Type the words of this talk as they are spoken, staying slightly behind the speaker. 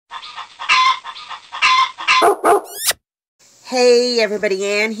Hey everybody,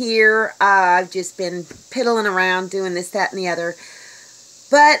 Ann here. I've just been piddling around doing this, that, and the other.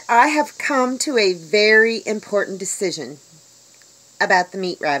 But I have come to a very important decision about the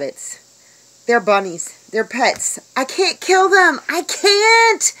meat rabbits. They're bunnies. They're pets. I can't kill them. I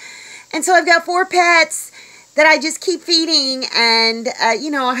can't! And so I've got 4 pets that I just keep feeding, and, you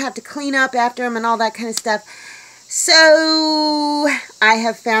know, I have to clean up after them and all that kind of stuff. So I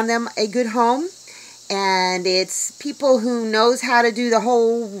have found them a good home. And it's people who knows how to do the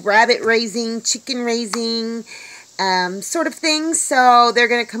whole rabbit raising, chicken raising sort of thing. So they're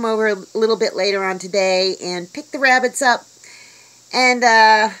going to come over a little bit later on today and pick the rabbits up. And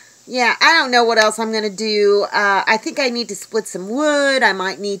yeah, I don't know what else I'm going to do. I think I need to split some wood. I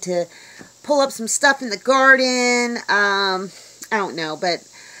might need to pull up some stuff in the garden. I don't know, but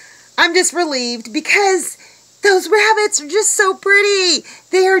I'm just relieved because those rabbits are just so pretty.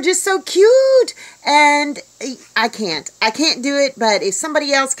 They are just so cute. And I can't do it, but if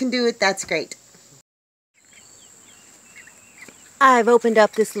somebody else can do it, that's great. I've opened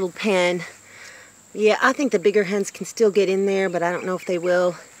up this little pen. Yeah, I think the bigger hens can still get in there, but I don't know if they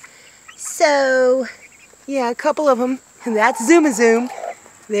will. So, yeah, a couple of them. And that's Zuma Zoom.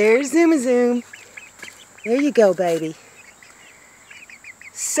 There's Zuma Zoom. There you go, baby.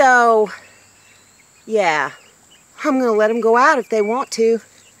 So, yeah, I'm going to let them go out if they want to.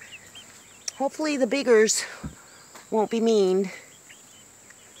 Hopefully the biggers won't be mean.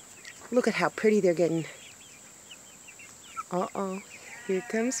 Look at how pretty they're getting. Uh-oh, here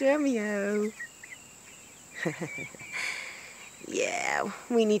comes Romeo. Yeah,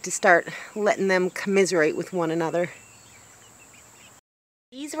 we need to start letting them commiserate with one another.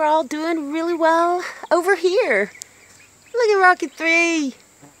 These are all doing really well over here. Look at Rocket 3.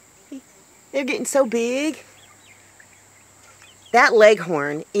 They're getting so big. That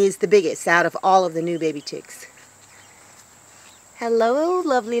leghorn is the biggest out of all of the new baby chicks. Hello,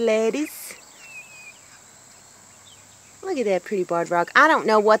 lovely ladies. Look at that pretty barred rock. I don't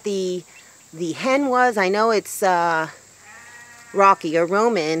know what the hen was. I know it's Rocky or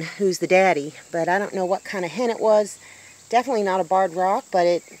Roman, who's the daddy, but I don't know what kind of hen it was. Definitely not a barred rock, but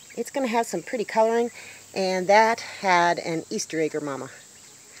it's going to have some pretty coloring. And that had an Easter egger mama.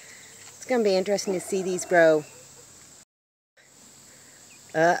 It's going to be interesting to see these grow.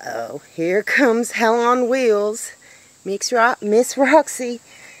 Uh-oh, here comes Hell on Wheels. Miss Roxy.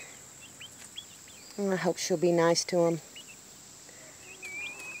 I hope she'll be nice to him.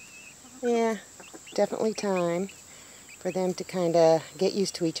 Yeah, definitely time for them to kind of get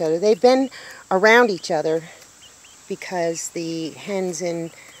used to each other. They've been around each other because the hens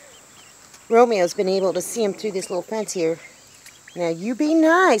and Romeo's been able to see them through this little fence here. Now you be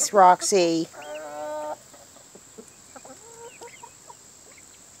nice, Roxy.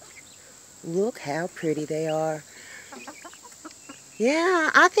 Look how pretty they are.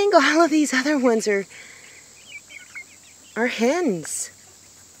 Yeah, I think all of these other ones are hens.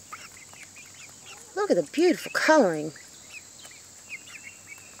 Look at the beautiful coloring.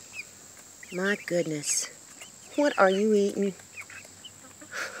 My goodness. What are you eating?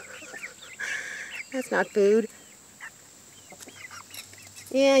 That's not food.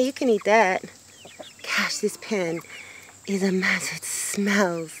 Yeah, you can eat that. Gosh, this pen is a mess. It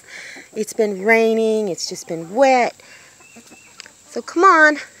smells. It's been raining. It's just been wet. So come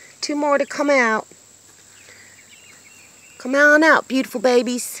on. 2 more to come out. Come on out, beautiful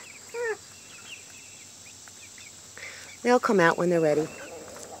babies. They'll come out when they're ready.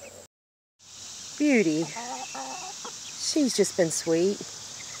 Beauty. She's just been sweet.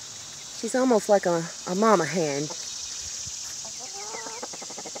 She's almost like a mama hen.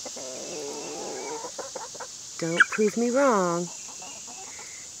 Don't prove me wrong.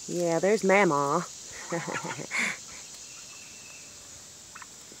 Yeah, there's Mama.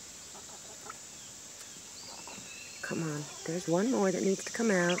 Come on, there's one more that needs to come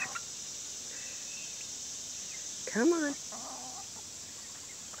out. Come on.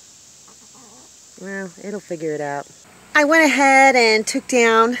 Well, it'll figure it out. I went ahead and took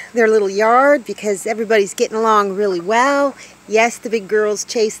down their little yard because everybody's getting along really well. Yes, the big girls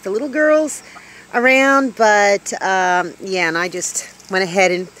chase the little girls around, but yeah, and I just went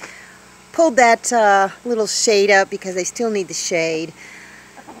ahead and pulled that little shade up because they still need the shade,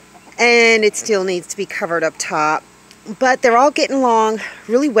 and it still needs to be covered up top. But they're all getting along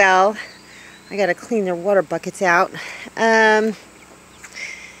really well. I gotta clean their water buckets out.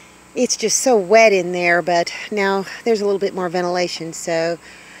 It's just so wet in there, but now there's a little bit more ventilation, so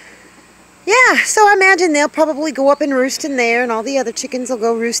yeah, so I imagine they'll probably go up and roost in there, and all the other chickens will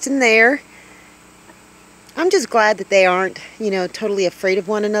go roost in there. I'm just glad that they aren't, you know, totally afraid of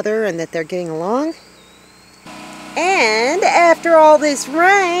one another and that they're getting along. And after all this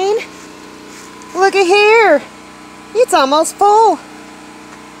rain, look at here. It's almost full.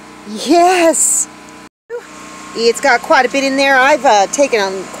 Yes. It's got quite a bit in there. I've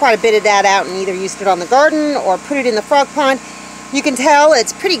taken quite a bit of that out and either used it on the garden or put it in the frog pond. You can tell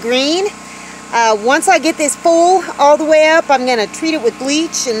it's pretty green. Once I get this full all the way up, I'm going to treat it with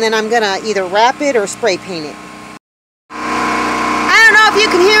bleach and then I'm going to either wrap it or spray paint it. I don't know if you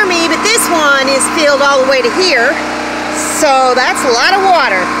can hear me, but this one is filled all the way to here. So that's a lot of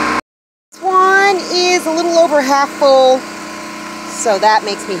water. This one is a little over half full, so that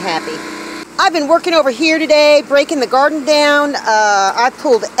makes me happy. I've been working over here today, breaking the garden down. I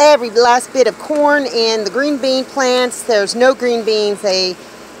pulled every last bit of corn and the green bean plants. There's no green beans. They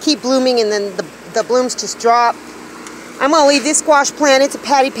keep blooming and then the blooms just drop. I'm going to leave this squash plant. It's a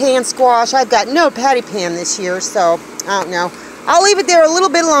patty pan squash. I've got no patty pan this year, so I don't know. I'll leave it there a little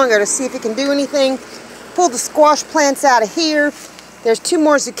bit longer to see if it can do anything. Pull the squash plants out of here. There's 2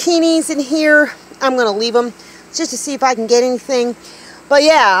 more zucchinis in here. I'm going to leave them just to see if I can get anything. But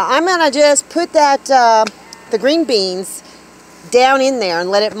yeah, I'm going to just put that, the green beans down in there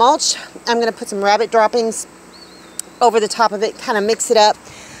and let it mulch. I'm going to put some rabbit droppings over the top of it, kind of mix it up.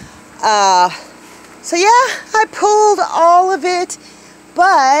 So yeah, I pulled all of it.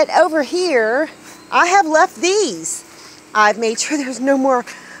 But over here, I have left these. I've made sure there's no more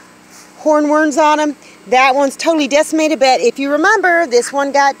hornworms on them. That one's totally decimated, but if you remember, this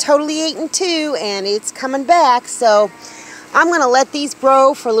one got totally eaten too, and it's coming back. So I'm going to let these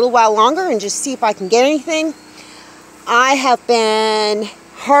grow for a little while longer and just see if I can get anything. I have been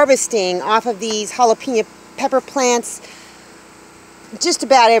harvesting off of these jalapeno pepper plants just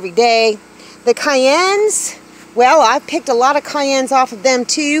about every day. The cayennes, well, I've picked a lot of cayennes off of them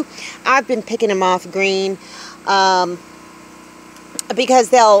too. I've been picking them off green because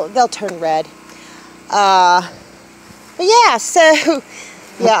they'll turn red. But yeah, so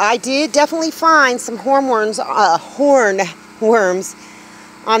yeah, I did definitely find some hornworms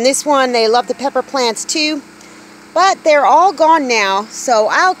on this one. They love the pepper plants too, but they're all gone now. So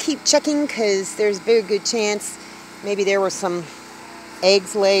I'll keep checking because there's a very good chance maybe there were some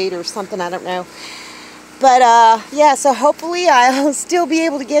eggs laid or something. I don't know. But yeah, so hopefully I'll still be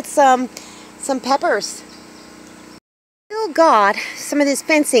able to get some peppers. Still got some of this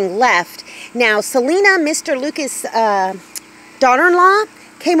fencing left. Now, Selena, Mr. Lucas' daughter-in-law,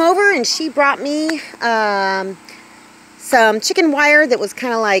 came over and she brought me some chicken wire that was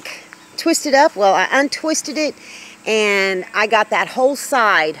kind of like twisted up. Well, I untwisted it and I got that whole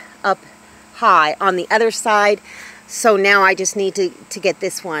side up high on the other side. So now I just need to get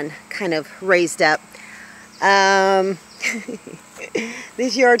this one kind of raised up.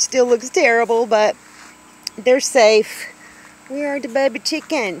 This yard still looks terrible, but they're safe. Where are the baby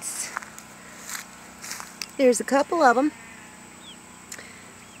chickens? There's a couple of them.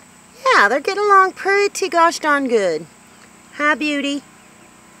 Yeah, they're getting along pretty gosh darn good. Hi, Beauty.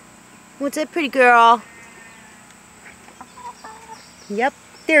 What's up, pretty girl? Yep,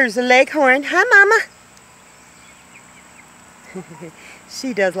 there's a leghorn. Hi, Mama.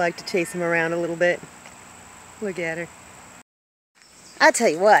 She does like to chase him around a little bit. Look at her. I tell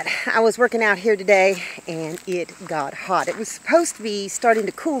you what, I was working out here today and it got hot. It was supposed to be starting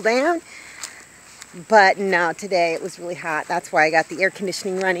to cool down, but no, today it was really hot. That's why I got the air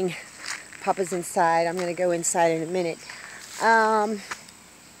conditioning running. Papa's inside. I'm going to go inside in a minute.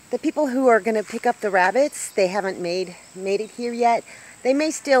 The people who are going to pick up the rabbits, they haven't made it here yet. They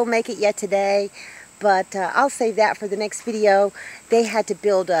may still make it yet today, but I'll save that for the next video. They had to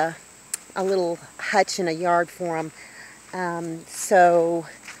build a little hutch in a yard for them. So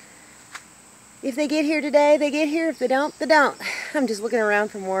if they get here today, they get here. If they don't, they don't. I'm just looking around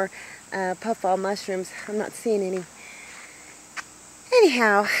for more puffball mushrooms. I'm not seeing any.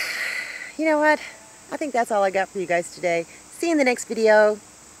 Anyhow, you know what? I think that's all I got for you guys today. See you in the next video.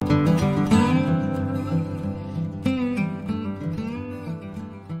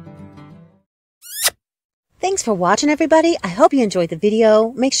 Thanks for watching, everybody. I hope you enjoyed the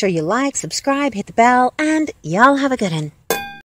video. Make sure you like, subscribe, hit the bell, and y'all have a good one.